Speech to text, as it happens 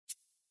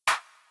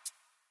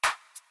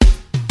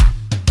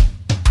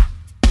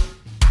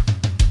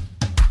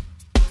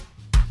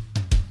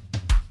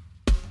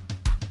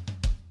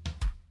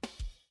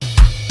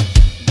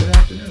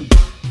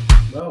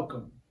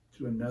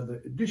to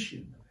another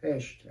edition of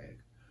Hashtag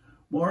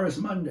Morris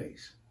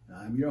Mondays.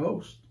 I'm your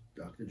host,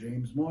 Dr.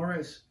 James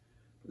Morris,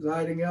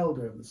 presiding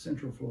elder of the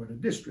Central Florida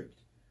District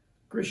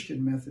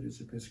Christian Methodist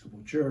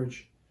Episcopal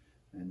Church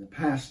and the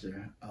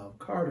pastor of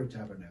Carter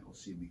Tabernacle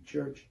CB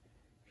Church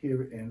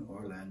here in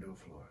Orlando,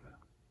 Florida.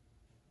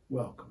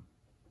 Welcome.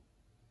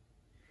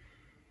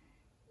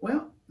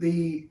 Well,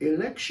 the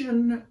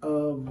election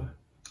of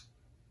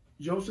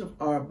Joseph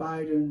R.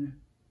 Biden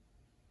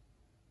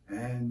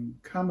and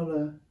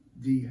Kamala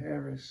D.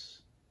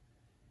 Harris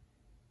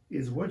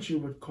is what you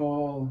would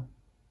call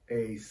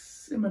a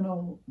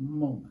seminal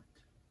moment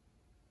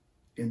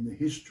in the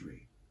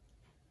history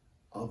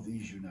of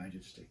these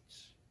United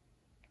States.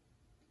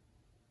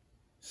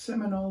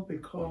 Seminal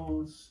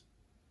because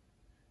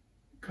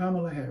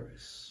Kamala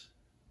Harris,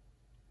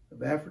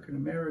 of African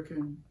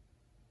American,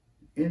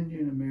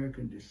 Indian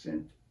American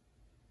descent,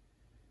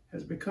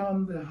 has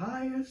become the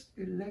highest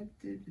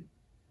elected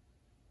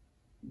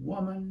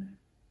woman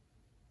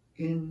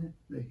in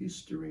the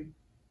history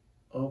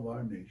of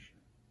our nation.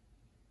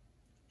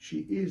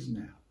 She is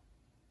now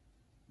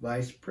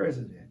Vice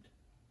President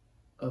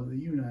of the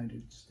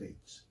United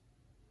States.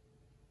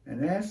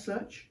 And as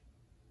such,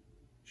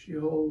 she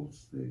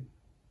holds the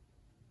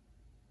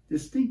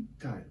distinct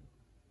title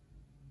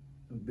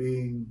of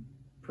being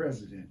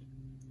President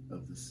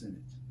of the Senate.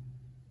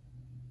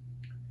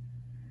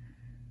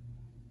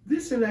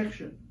 This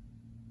election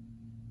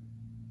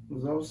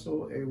was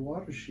also a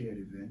watershed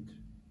event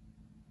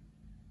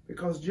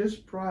because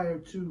just prior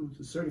to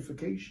the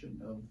certification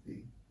of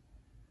the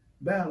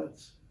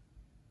ballots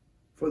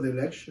for the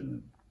election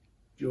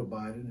of Joe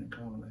Biden and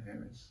Kamala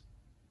Harris,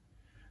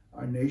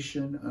 our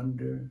nation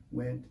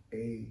underwent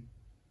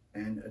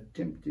an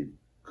attempted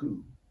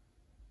coup,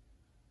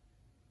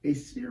 a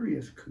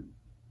serious coup,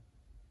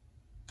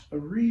 a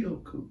real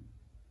coup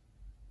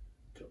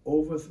to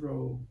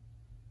overthrow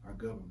our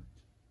government,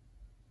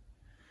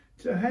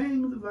 to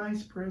hang the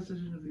Vice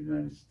President of the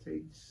United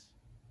States,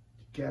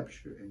 to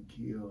capture and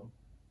kill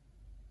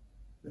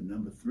the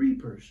number 3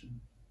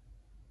 person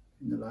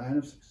in the line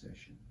of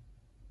succession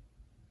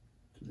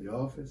to the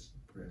office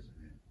of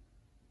president,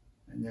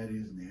 and that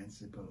is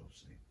Nancy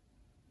Pelosi.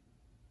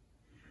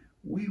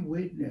 We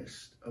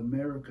witnessed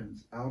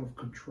Americans out of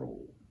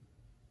control.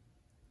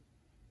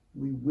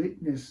 We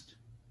witnessed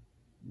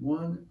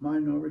one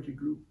minority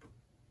group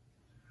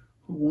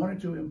who wanted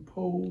to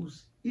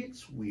impose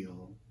its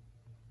will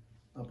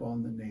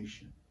upon the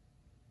nation,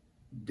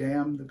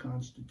 damn the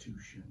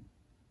Constitution,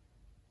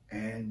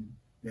 and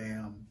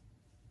damn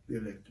the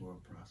electoral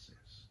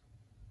process.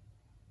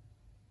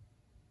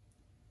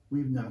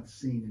 We've not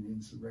seen an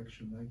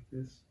insurrection like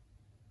this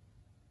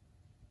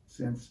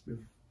since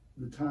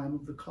the time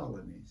of the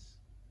colonies,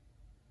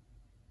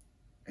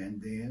 and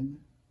then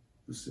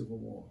the Civil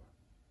War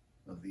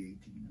of the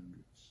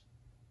 1800s.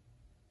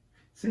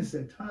 Since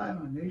that time,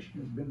 our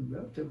nation has been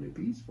relatively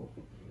peaceful.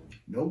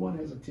 No one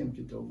has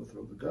attempted to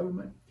overthrow the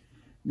government.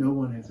 No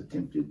one has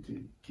attempted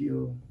to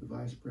kill the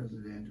vice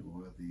president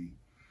or the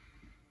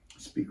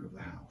Speaker of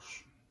the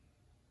House.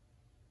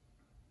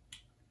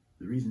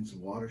 The reason it's a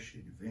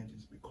watershed event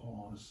is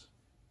because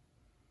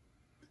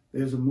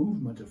there's a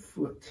movement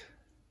afoot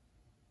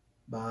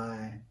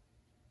by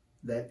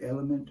that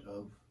element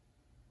of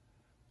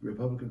the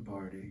Republican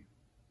Party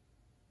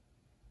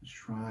that's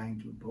trying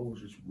to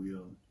impose its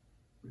will,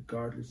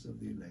 regardless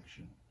of the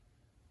election,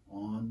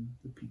 on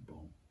the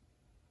people.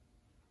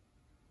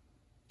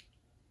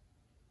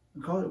 I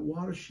call it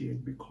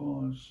watershed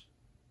because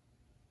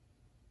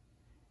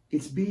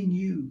it's being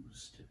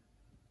used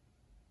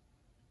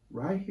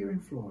right here in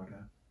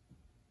Florida.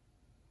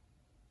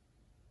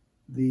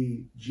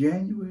 The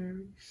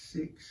January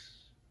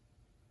 6th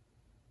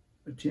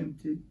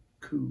attempted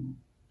coup,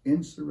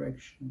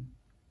 insurrection,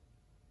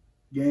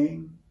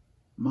 gang,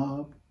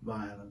 mob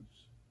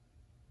violence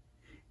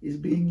is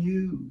being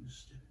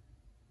used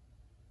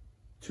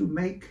to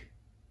make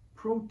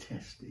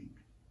protesting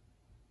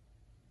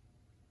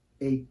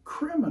a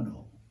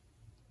criminal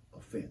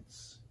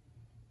offense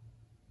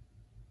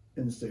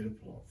in the state of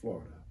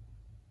Florida,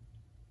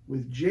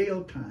 with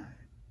jail time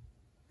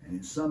and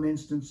in some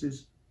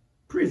instances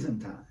prison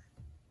time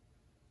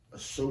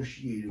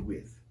associated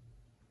with.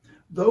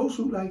 Those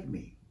who, like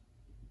me,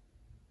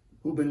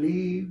 who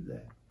believe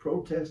that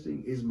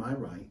protesting is my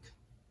right,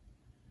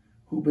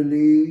 who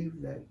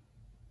believe that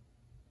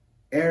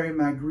airing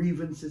my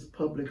grievances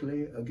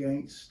publicly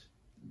against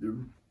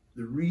the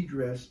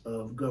redress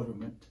of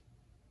government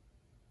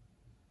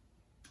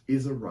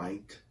is a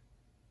right,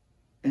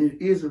 and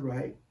it is a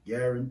right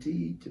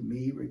guaranteed to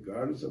me,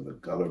 regardless of the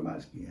color of my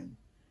skin,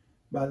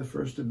 by the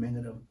First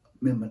Amendment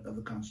of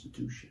the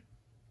Constitution.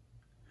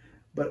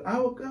 But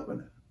our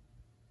governor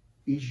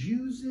is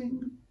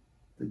using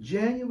the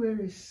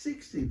January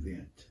 6th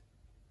event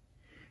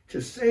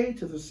to say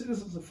to the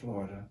citizens of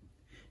Florida,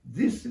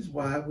 this is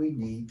why we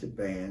need to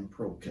ban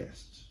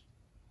protests.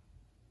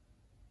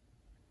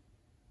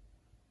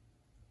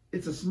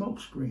 It's a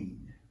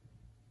smokescreen,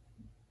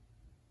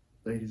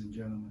 ladies and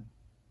gentlemen,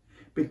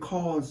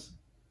 because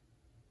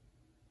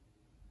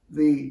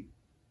the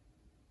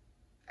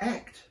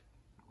act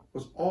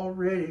was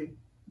already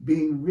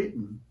being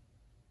written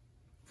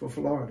for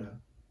Florida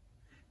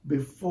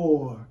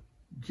before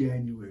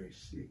January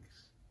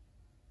 6th.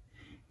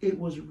 It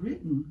was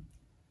written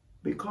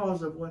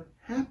because of what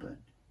happened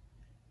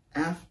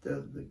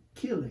after the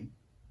killing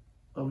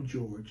of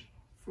George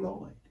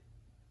Floyd.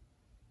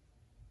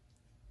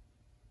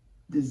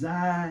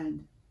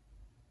 Designed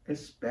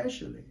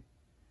especially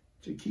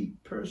to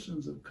keep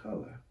persons of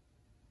color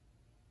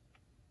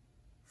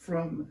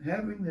from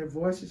having their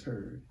voices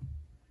heard,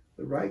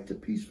 the right to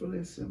peacefully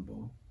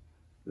assemble,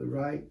 the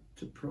right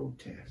to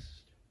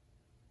protest.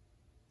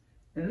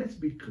 And let's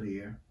be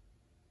clear,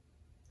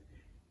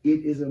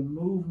 it is a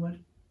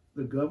movement,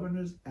 the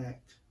Governor's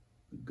Act,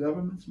 the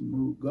governor's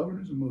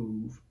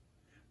move,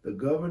 the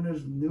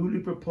governor's newly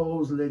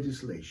proposed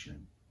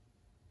legislation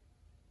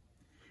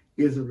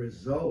is a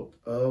result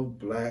of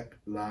Black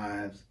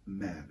Lives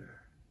Matter,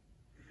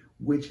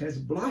 which has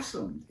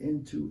blossomed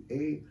into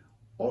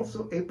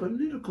also a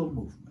political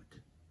movement,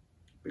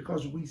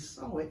 because we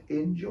saw it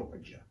in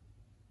Georgia.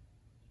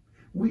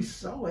 We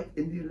saw it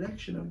in the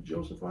election of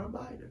Joseph R.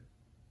 Biden,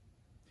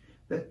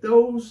 that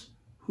those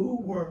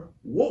who were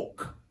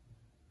woke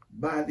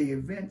by the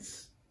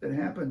events that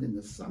happened in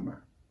the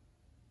summer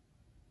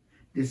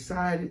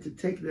decided to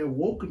take their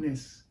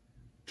wokeness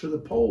to the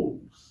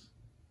polls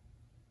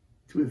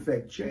to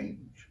effect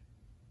change.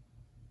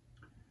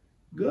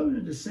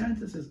 Governor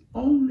DeSantis is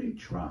only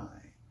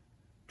trying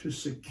to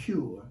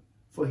secure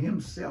for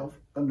himself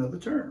another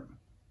term.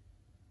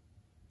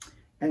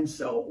 And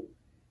so,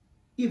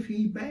 if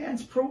he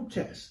bans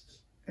protests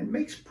and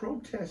makes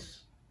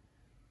protests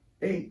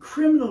a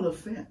criminal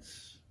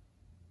offense,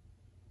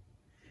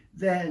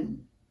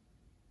 then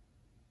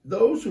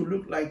those who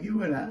look like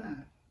you and I,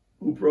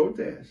 who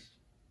protest,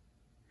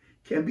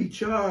 can be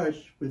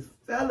charged with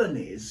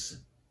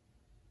felonies.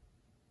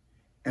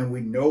 And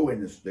we know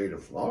in the state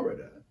of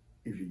Florida,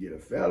 if you get a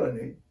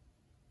felony,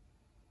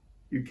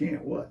 you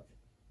can't what?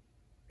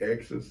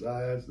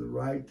 Exercise the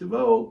right to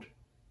vote.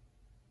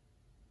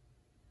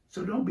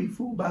 So don't be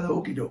fooled by the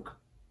okie doke.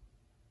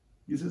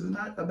 This is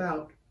not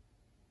about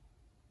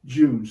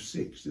June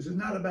 6th. This is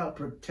not about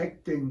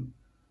protecting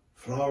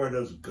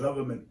Florida's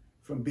government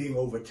from being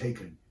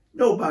overtaken.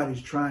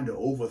 Nobody's trying to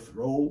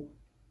overthrow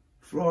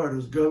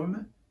Florida's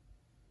government.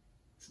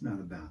 It's not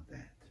about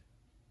that.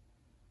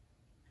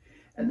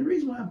 And the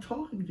reason why I'm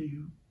talking to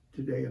you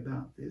today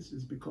about this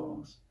is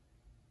because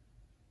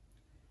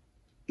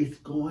it's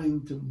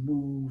going to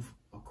move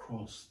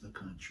across the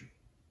country.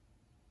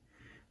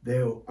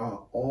 There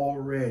are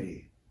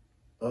already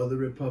other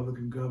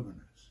Republican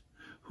governors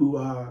who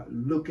are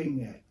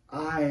looking at,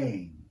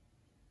 eyeing,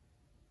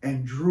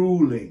 and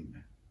drooling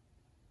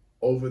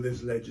over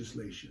this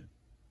legislation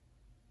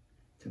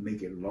to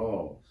make it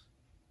laws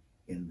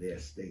in their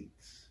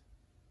states.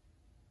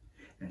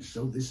 And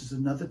so this is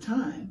another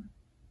time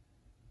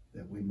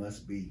that we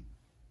must be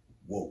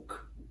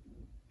woke.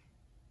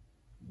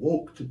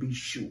 Woke to be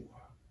sure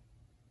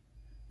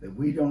that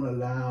we don't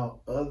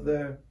allow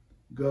other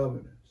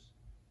governors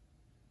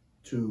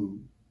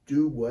to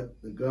do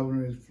what the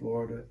governor in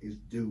Florida is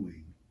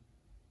doing,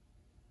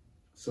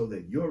 so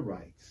that your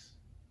rights,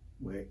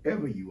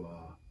 wherever you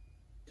are,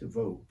 to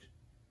vote,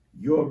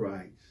 your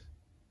rights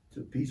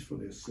to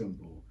peacefully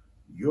assemble,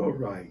 your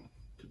right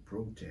to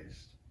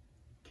protest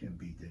can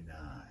be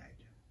denied.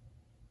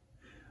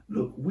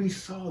 Look, we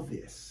saw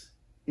this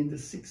in the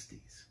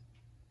 60s.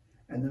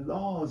 And the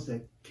laws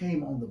that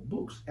came on the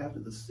books after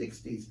the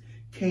 60s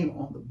came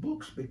on the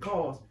books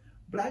because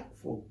Black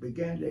folk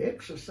began to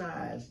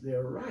exercise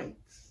their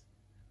rights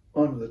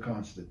under the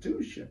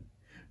Constitution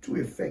to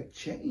effect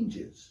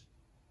changes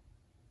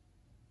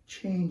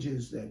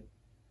that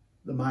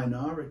the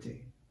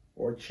minority,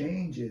 or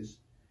changes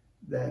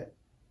that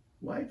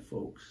white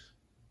folks,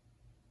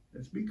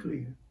 let's be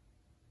clear,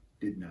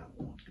 did not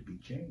want to be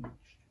changed.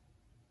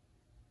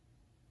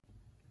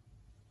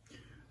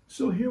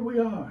 So here we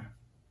are.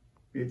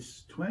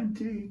 It's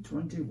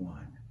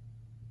 2021.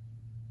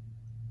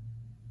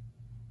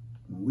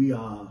 We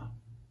are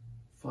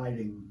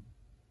fighting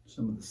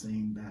some of the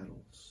same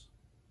battles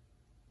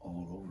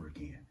all over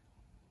again,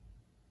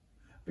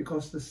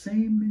 because the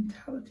same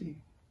mentality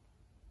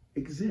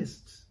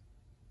exists.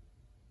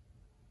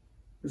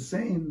 The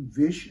same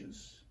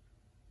vicious,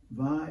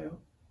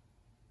 vile,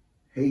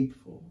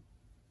 hateful,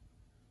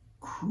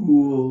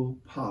 cruel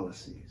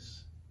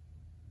policies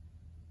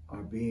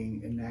are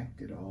being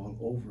enacted all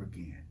over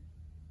again.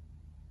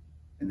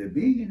 And they're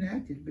being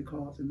enacted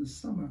because in the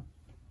summer,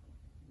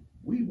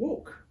 we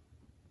woke,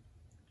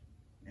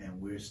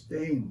 and we're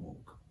staying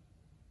woke.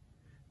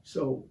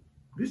 So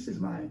this is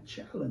my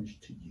challenge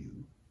to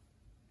you.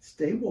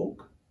 Stay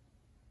woke.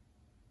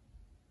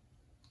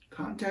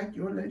 Contact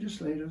your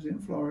legislators in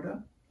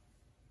Florida,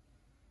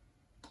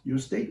 your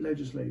state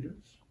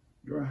legislators,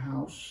 your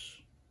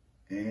House,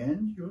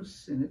 and your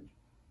Senate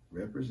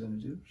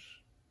representatives,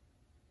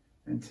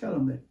 and tell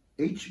them that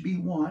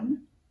HB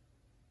 1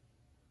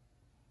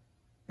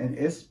 and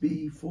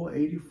SB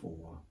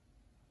 484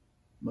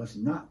 must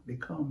not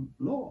become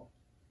law.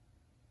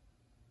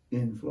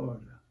 in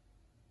Florida.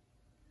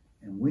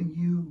 And when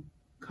you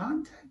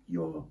contact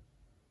your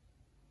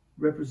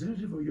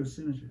representative or your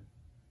senator,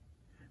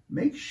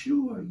 make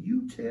sure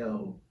you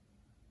tell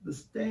the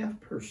staff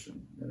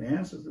person that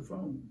answers the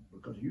phone,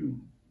 because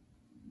you,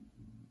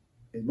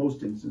 in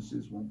most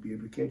instances, won't be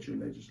able to catch your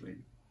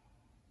legislator.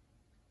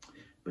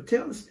 But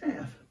tell the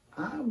staff,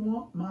 I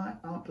want my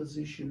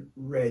opposition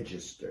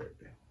registered.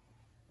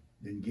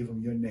 Then give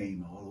them your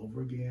name all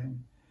over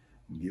again,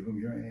 and give them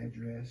your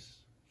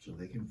address so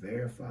they can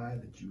verify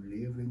that you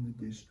live in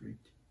the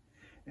district.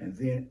 And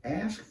then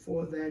ask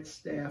for that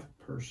staff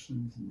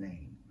person's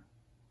name.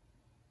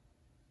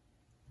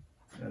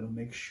 That'll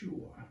make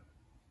sure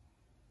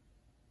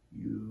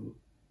you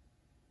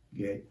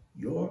get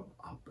your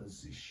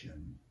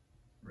opposition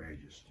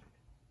registered.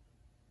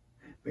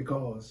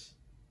 Because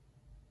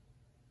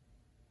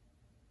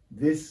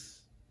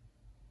this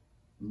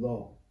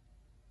law,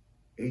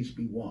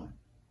 HB 1,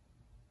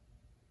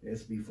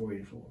 SB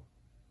 484,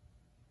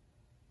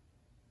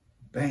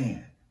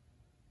 ban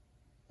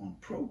on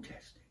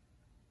protesting,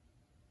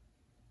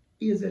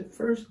 is at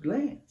first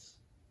glance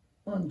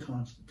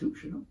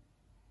unconstitutional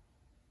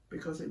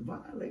because it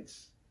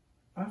violates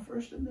our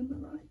First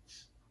Amendment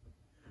rights.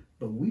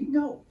 But we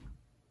know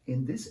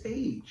in this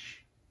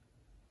age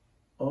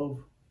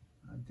of,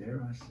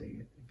 dare I say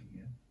it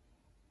again?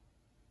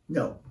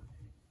 No,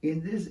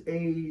 in this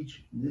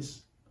age,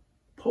 this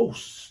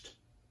post-Trump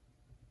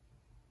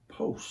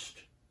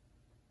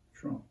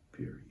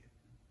period,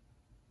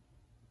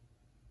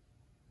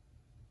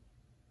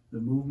 the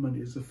movement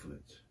is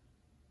afoot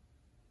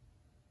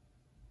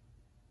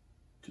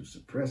to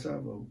suppress our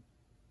vote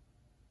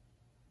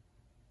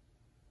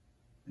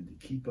and to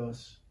keep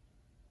us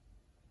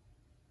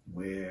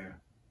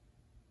where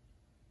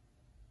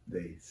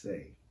they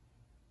say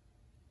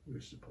we're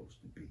supposed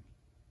to be.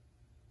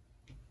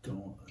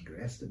 Don't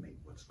underestimate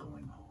what's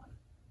going on.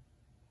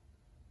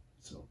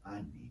 So I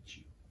need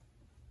you.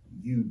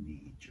 You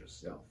need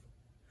yourself.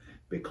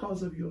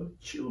 Because of your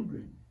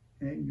children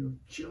and your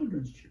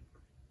children's children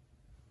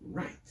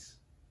rights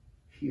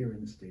here in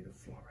the state of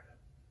Florida.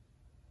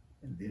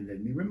 And then let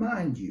me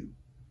remind you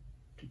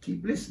to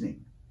keep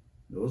listening,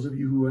 those of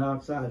you who are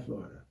outside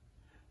Florida,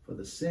 for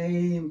the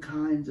same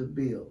kinds of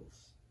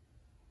bills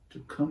to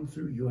come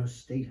through your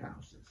state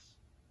houses.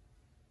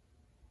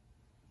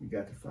 We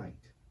got to fight.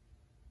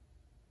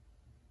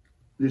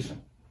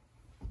 Listen,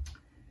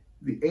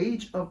 the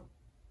age of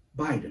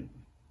Biden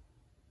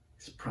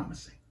is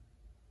promising,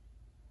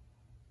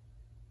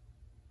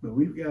 but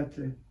we've got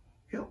to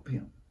help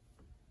him.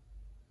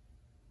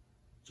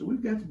 So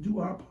we've got to do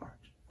our part.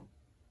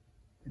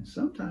 And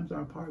sometimes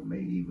our part may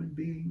even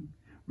be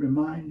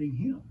reminding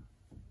him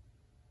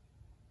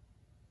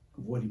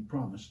of what he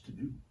promised to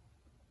do.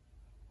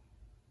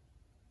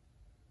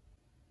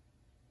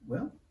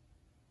 Well,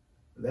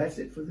 that's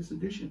it for this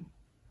edition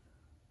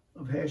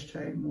of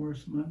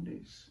 #Morris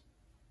Mondays.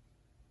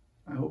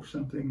 I hope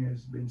something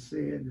has been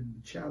said and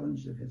the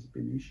challenge that has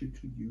been issued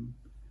to you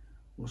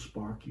will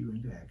spark you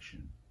into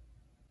action.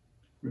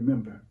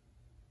 Remember,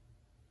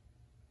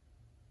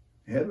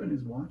 heaven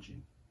is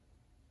watching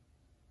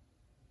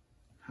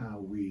how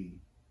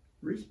we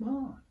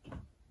respond.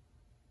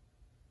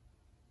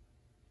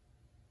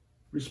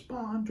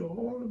 Respond to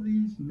all of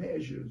these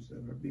measures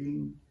that are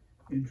being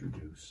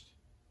introduced.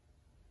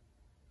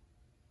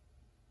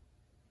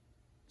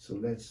 So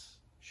let's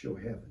show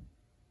heaven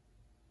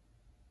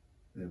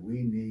that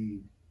we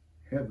need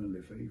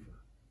heavenly favor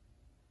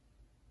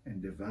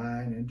and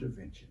divine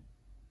intervention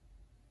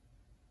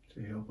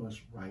to help us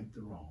right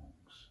the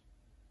wrongs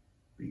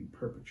being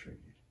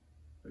perpetrated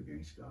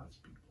against God's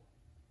people.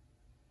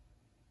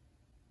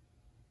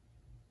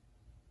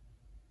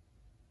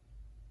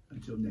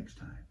 Until next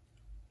time,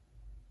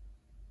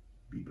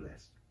 be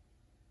blessed.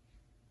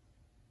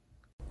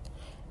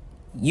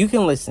 You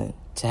can listen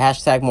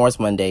to #Morris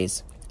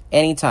Mondays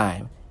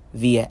anytime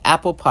via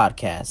Apple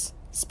Podcasts,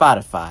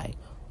 Spotify,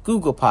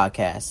 Google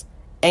Podcasts,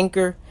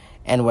 Anchor,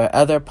 and where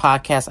other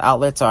podcast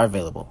outlets are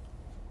available.